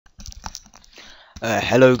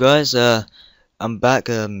Hello guys, I'm back.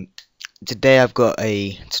 Today I've got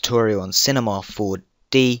a tutorial on Cinema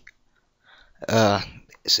 4D. Uh,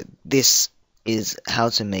 this is how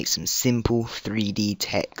to make some simple 3D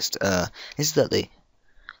text. This is I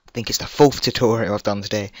think it's the fourth tutorial I've done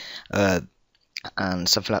today, and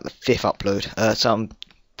something like the fifth upload. So I'm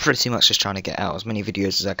pretty much just trying to get out as many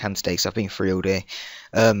videos as I can today because I've been free all day.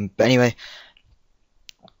 But anyway,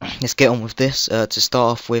 let's get on with this. To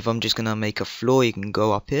start off with, I'm just gonna make a floor. You can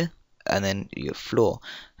go up here and then your floor.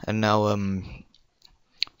 And now,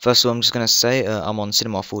 first of all, I'm just gonna say I'm on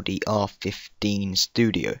Cinema 4D R15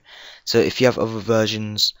 Studio. So if you have other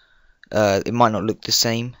versions, it might not look the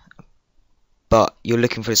same, but you're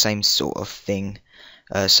looking for the same sort of thing.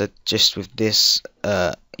 So just with this,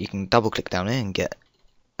 you can double click down here and get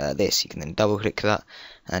this. You can then double click that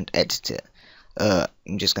and edit it.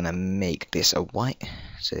 I'm just gonna make this a white,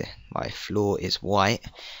 so my floor is white.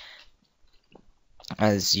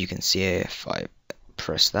 As you can see here, if I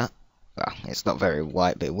press that, well, it's not very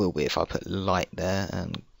white, but it will be if I put light there.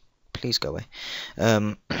 And please go away.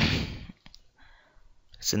 So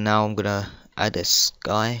now I'm gonna add a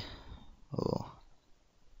sky or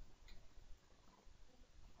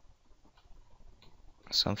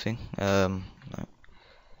something. No.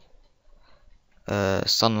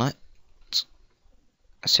 Sunlight.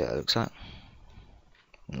 Let's see what that looks like.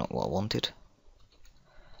 Not what I wanted.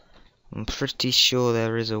 I'm pretty sure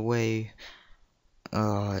there is a way.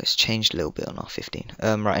 It's changed a little bit on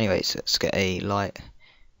R15. Right, anyways, let's get a light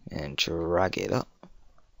and drag it up.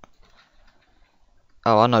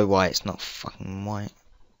 Oh, I know why it's not fucking white.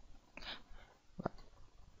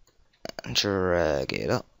 And drag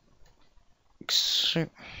it up. So,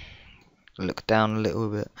 look down a little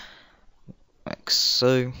bit. Like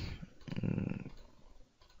so.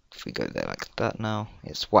 If we go there like that now,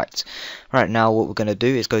 it's white. Right, now what we're going to do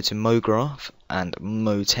is go to MoGraph and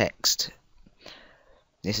MoText.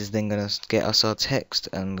 This is then going to get us our text,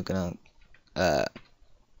 and we're going to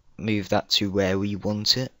move that to where we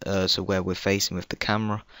want it, so where we're facing with the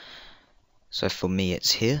camera. So for me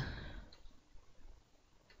it's here.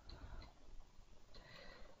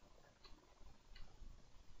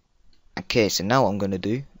 Okay, so now what I'm going to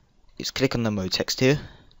do is click on the MoText here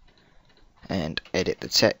and edit the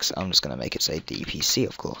text. I'm just going to make it say DPC,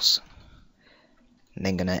 of course. And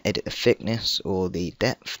then going to edit the thickness or the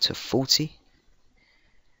depth to 40.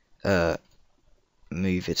 Move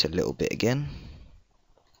it a little bit again.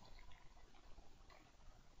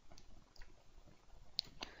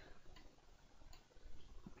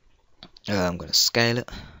 I'm going to scale it.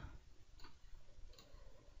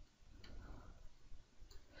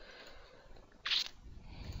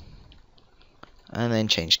 And then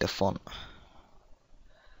change the font.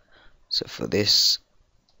 So for this,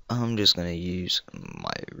 I'm just going to use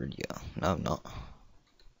my no, I'm not.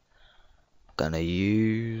 Gonna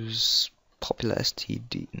use Popular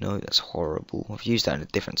STD. No, that's horrible. I've used that in a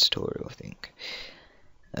different tutorial, I think.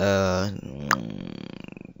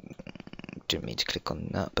 Didn't mean to click on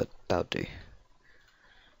that, but that'll do.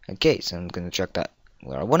 Okay, so I'm gonna drag that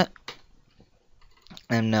where I want it.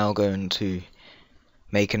 I'm now going to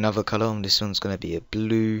make another color, and this one's gonna be a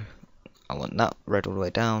blue. I want that red all the way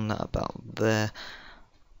down, that about there.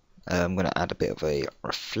 I'm gonna add a bit of a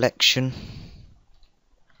reflection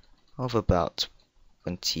of about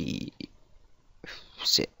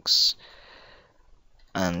 26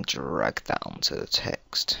 and drag that onto the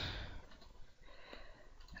text.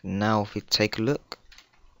 Now if we take a look,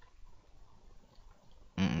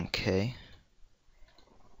 okay,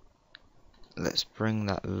 let's bring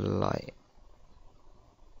that light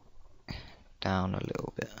down a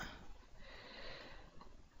little bit.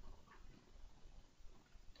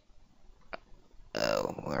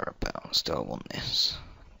 Whereabouts do I want this?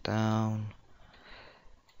 Down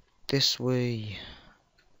this way,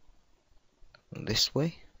 this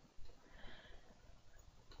way.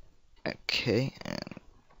 Okay,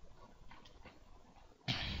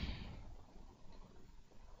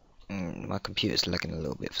 and my computer's lagging a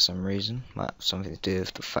little bit for some reason. Might have something to do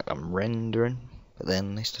with the fact I'm rendering, but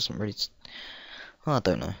then this doesn't really. Oh, I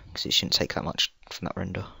don't know, because it shouldn't take that much from that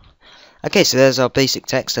render. Okay, so there's our basic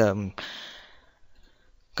text.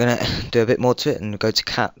 Gonna do a bit more to it and go to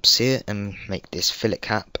caps here and make this fillet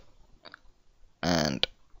cap and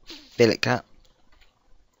fillet cap.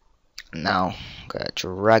 Now I'm gonna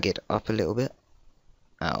drag it up a little bit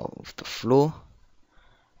out of the floor,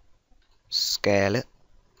 scale it,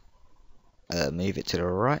 move it to the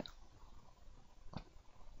right.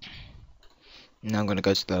 Now I'm gonna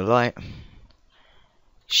go to the light,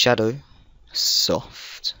 shadow,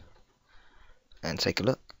 soft, and take a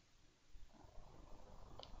look.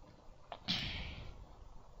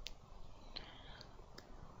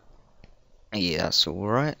 Yeah, that's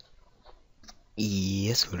alright.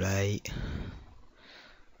 Yes, alright.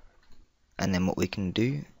 And then what we can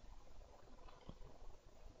do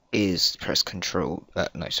is press Control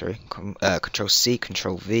C,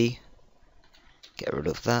 Control V, get rid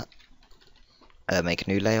of that, make a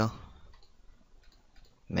new layer,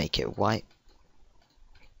 make it white,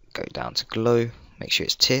 go down to glow, make sure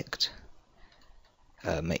it's ticked,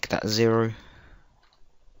 make that 0,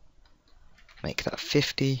 make that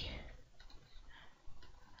 50,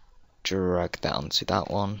 drag down to that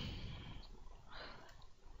one,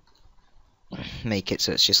 make it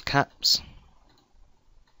so it's just caps,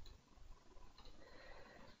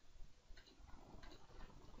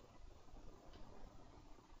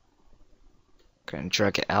 go and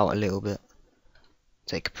drag it out a little bit,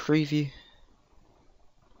 take a preview,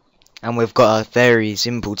 and we've got a very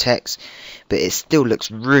simple text, but it still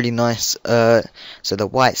looks really nice. So the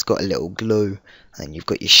white's got a little glow, and you've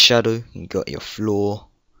got your shadow, you've got your floor,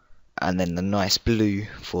 and then the nice blue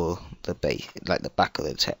for the base, like the back of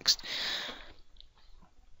the text.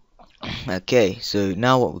 Okay, so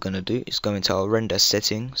now what we're going to do is go into our render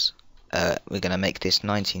settings. We're going to make this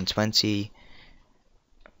 1920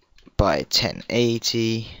 by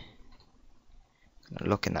 1080.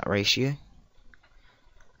 Lock in that ratio.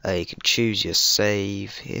 You can choose your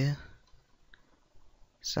save here.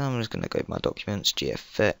 So I'm just going to go to my documents,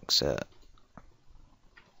 GFX,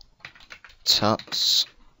 Tux,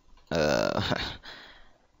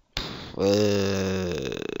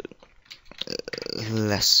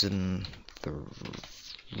 lesson 4,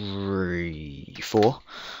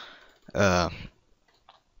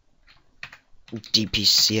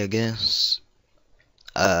 DPC, I guess.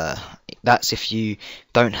 That's if you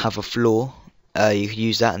don't have a floor. You can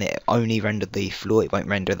use that and it only rendered the floor, it won't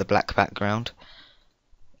render the black background.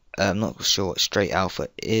 I'm not sure what straight alpha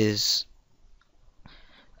is.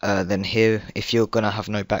 Then here, if you're gonna have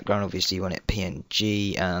no background, obviously you want it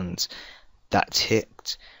PNG and that's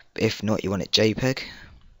ticked. If not, you want it JPEG.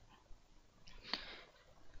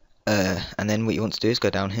 And then what you want to do is go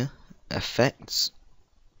down here, effects,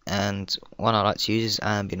 and one I like to use is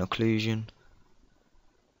ambient occlusion.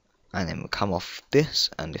 And then we'll come off this,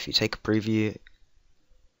 and if you take a preview,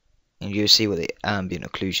 and you'll see what the ambient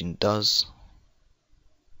occlusion does.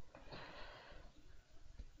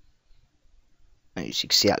 And as you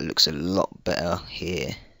can see, that looks a lot better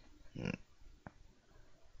here.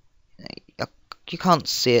 You can't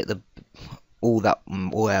see it all that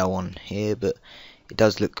well on here, but it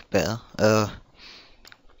does look better.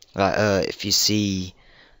 If you see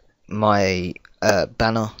my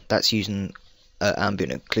banner, that's using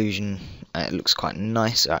ambient occlusion, and it looks quite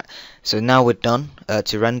nice. Alright, so now we're done.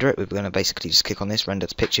 To render it, we're going to basically just click on this, render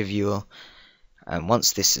to picture viewer, and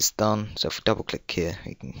once this is done, so if we double click here,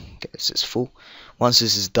 we can get this as full. Once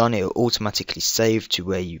this is done, it will automatically save to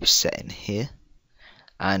where you set in here,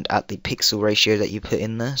 and at the pixel ratio that you put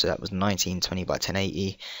in there, so that was 1920 by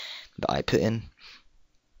 1080 that I put in.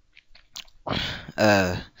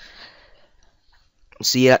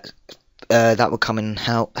 So yeah, that will come in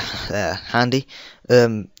handy.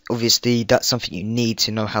 Obviously that's something you need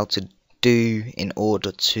to know how to do in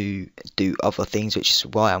order to do other things, which is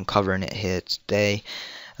why I'm covering it here today.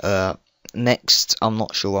 Next, I'm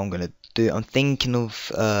not sure what I'm going to do. I'm thinking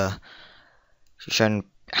of showing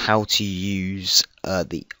how to use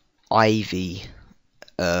the Ivy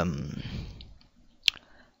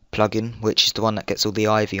plugin, which is the one that gets all the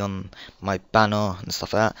ivy on my banner and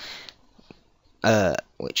stuff like that,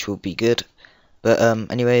 which will be good. But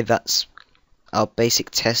anyway, that's our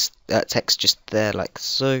basic text just there, like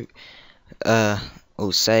so.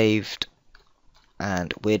 All saved,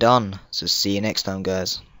 and we're done. So see you next time,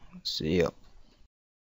 guys. See ya.